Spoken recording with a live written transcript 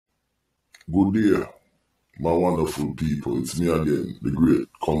Good day, my wonderful people. It's me again, the great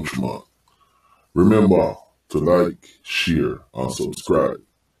countryman. Remember to like, share, and subscribe.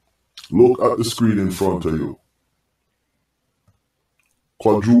 Look at the screen in front of you.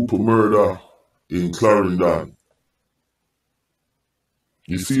 Quadruple murder in Clarendon.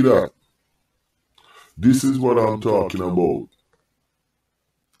 You see that? This is what I'm talking about.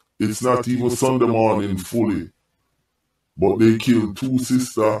 It's not even Sunday morning fully, but they killed two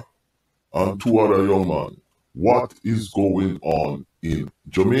sisters and two other young men. What is going on in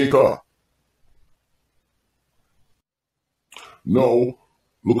Jamaica? Now,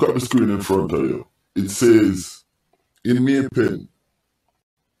 look at the screen in front of you. It says, in Maypen,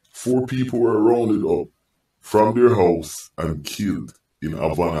 4 people were rounded up from their house and killed in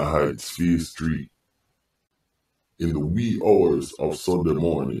Havana Heights, Phase 3, in the wee hours of Sunday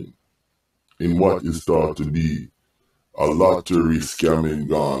morning, in what is thought to be a lottery scamming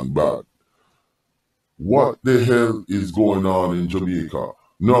gone bad. What the hell is going on in Jamaica?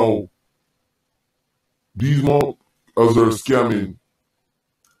 Now, these motherfuckers are scamming,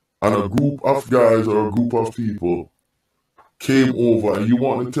 and a group of guys or a group of people came over, and you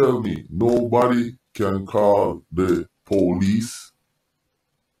want to tell me nobody can call the police?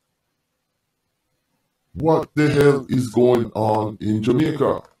 What the hell is going on in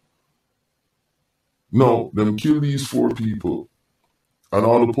Jamaica? No, them kill these 4 people, and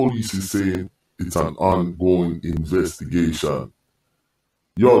all the police is saying it's an ongoing investigation.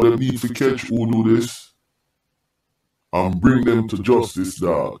 Yo, they need to catch who do this and bring them to justice,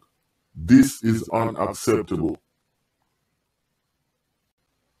 dog. This is unacceptable.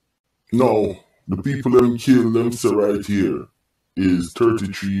 No, the people them kill them say right here is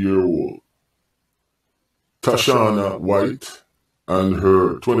 33-year-old Tashana White and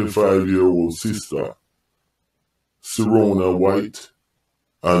her 25-year-old sister, Sirona White,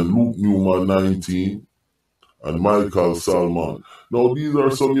 and Luke Newman, 19, and Michael Salmon. Now, these are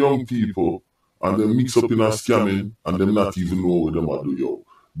some young people, and they mix up in a scamming, and them not even know what them are do, yo.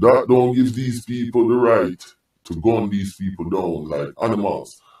 That don't give these people the right to gun these people down like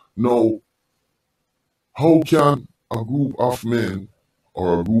animals. Now, how can a group of men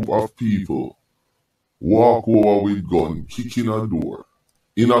or a group of people walk over with gun, kick in a door,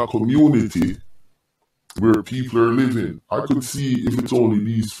 in a community where people are living? I could see if it's only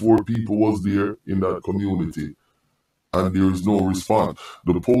these 4 people was there in that community and there is no response.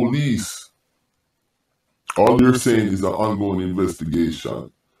 The police, all they're saying is an ongoing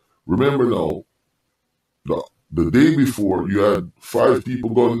investigation. Remember now, the day before you had 5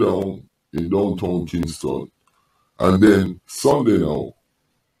 people gunned down in downtown Kingston, and then Sunday now,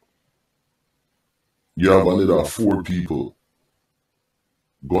 you have another 4 people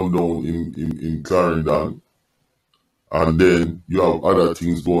gunned down in Clarendon, and then you have other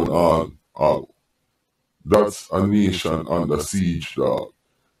things going on. That's a nation under siege, dog.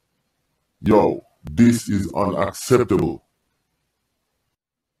 Yo, this is unacceptable.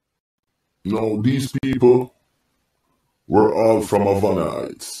 Now, these people were all from Havana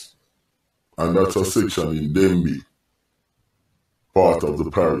Heights, and that's a section in Denby, part of the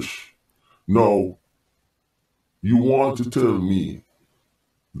parish. Now, you want to tell me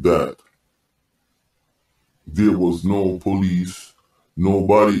that there was no police,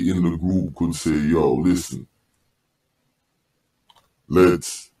 nobody in the group could say, yo, listen,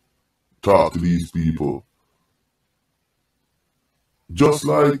 let's talk to these people. Just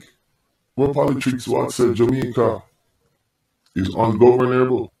like when politics what said Jamaica is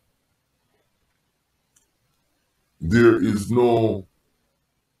ungovernable, there is no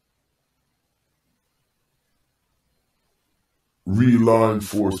real law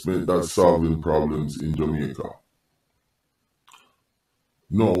enforcement that's solving problems in Jamaica.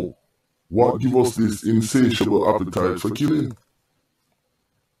 No, what gives us this insatiable appetite for killing?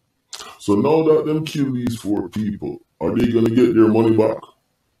 So now that them kill these 4 people, are they going to get their money back?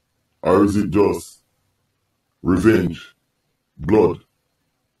 Or is it just revenge, blood?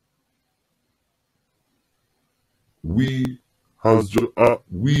 We as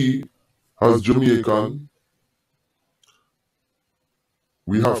Jamaican,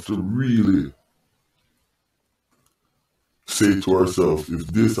 we have to really say to ourselves, if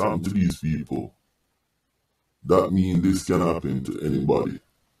this happened to these people, that means this can happen to anybody.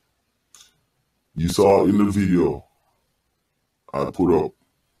 You saw in the video I put up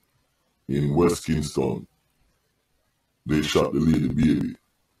in West Kingston, they shot the lady baby.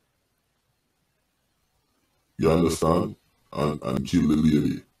 You understand? And kill the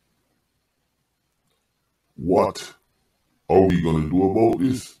lady. What are we going to do about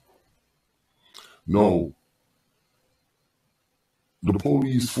this? No. the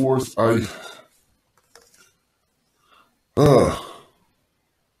police force,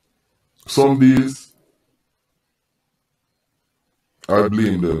 some days I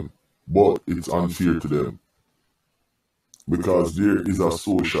blame them, but it's unfair to them because there is a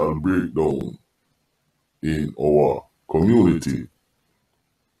social breakdown in our community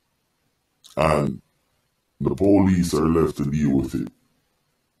and the police are left to deal with it.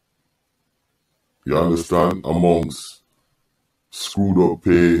 You understand? Amongst screwed up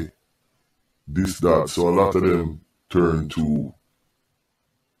pay, this, that. So a lot of them turn to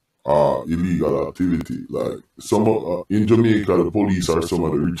illegal activity. Like some in Jamaica, the police are some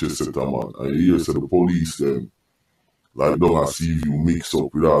of the richest settlement. And you hear say the police them like don't see you mix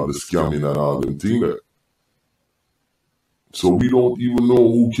up with all the scamming and all them things there. So we don't even know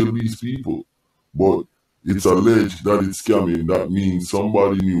who killed these people. But it's alleged that it's scamming. That means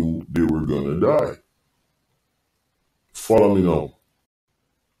somebody knew they were gonna die. Follow me now.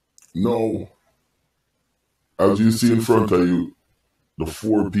 Now, as you see in front of you, the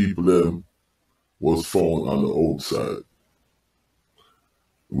 4 people them was found on the outside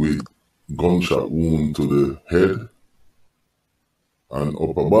with gunshot wound to the head and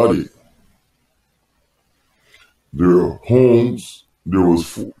upper body. Their homes, there was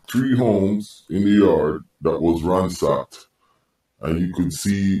 3 homes in the yard that was ransacked, and you could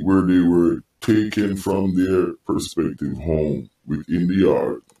see where they were taken from their perspective home within the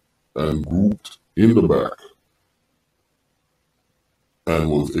yard and grouped in the back and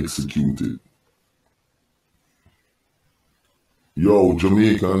was executed. Yo,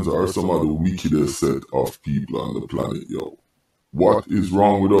 Jamaicans are some of the wickedest set of people on the planet, yo. What is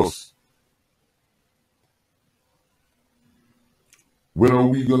wrong with us? When are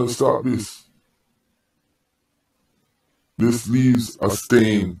we gonna stop this? This leaves a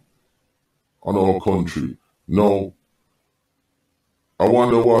stain on our country. No. I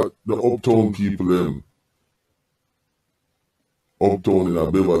wonder what the uptown people them, uptown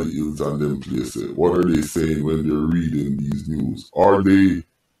in Beverly Hills and them places, what are they saying when they're reading these news? Are they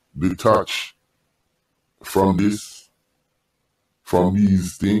detached from this, from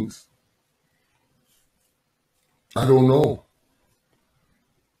these things? I don't know.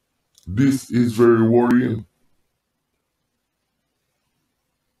 This is very worrying.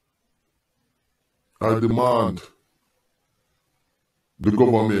 I demand the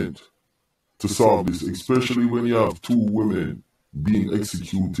government to solve this, especially when you have 2 women being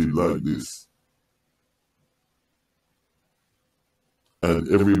executed like this. And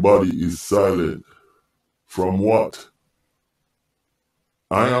everybody is silent. From what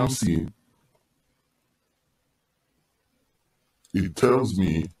I am seeing, it tells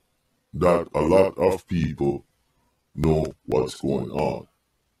me that a lot of people know what's going on.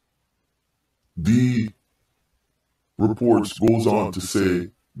 The reports goes on to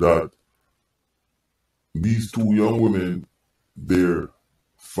say that these 2 young women, their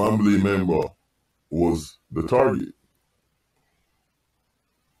family member was the target.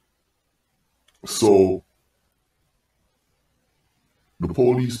 So the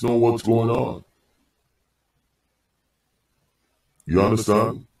police know what's going on. You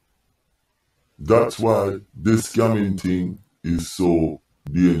understand? That's why this scamming thing is so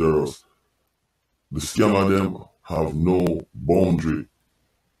dangerous. The scammer them have no boundary.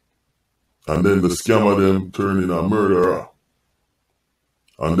 And then the scammer them turn in a murderer.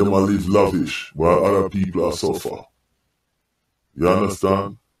 And them a live lavish while other people are suffer. You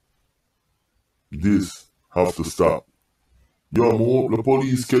understand? This have to stop. Yo, more the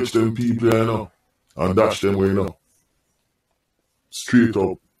police catch them people, you know, and dash them away, you know. Straight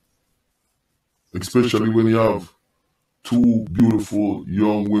up. Especially when you have 2 beautiful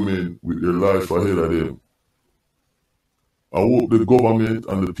young women with their life ahead of them. I hope the government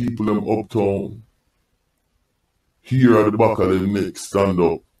and the people them uptown here at the back of them neck stand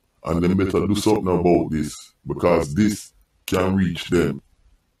up and they better do something about this because this can reach them.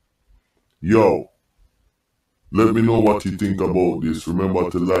 Yo, let me know what you think about this. Remember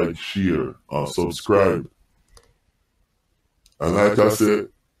to like, share, and subscribe. And like I said,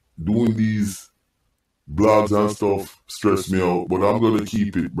 doing these blogs and stuff stress me out, but I'm going to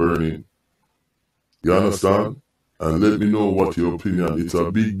keep it burning. You understand? And let me know what your opinion. It's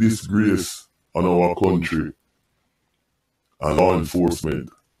a big disgrace on our country and law enforcement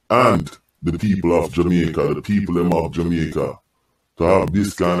and the people of Jamaica, the people them of Jamaica, to have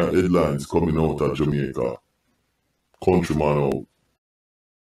this kind of headlines coming out of Jamaica. Countryman out.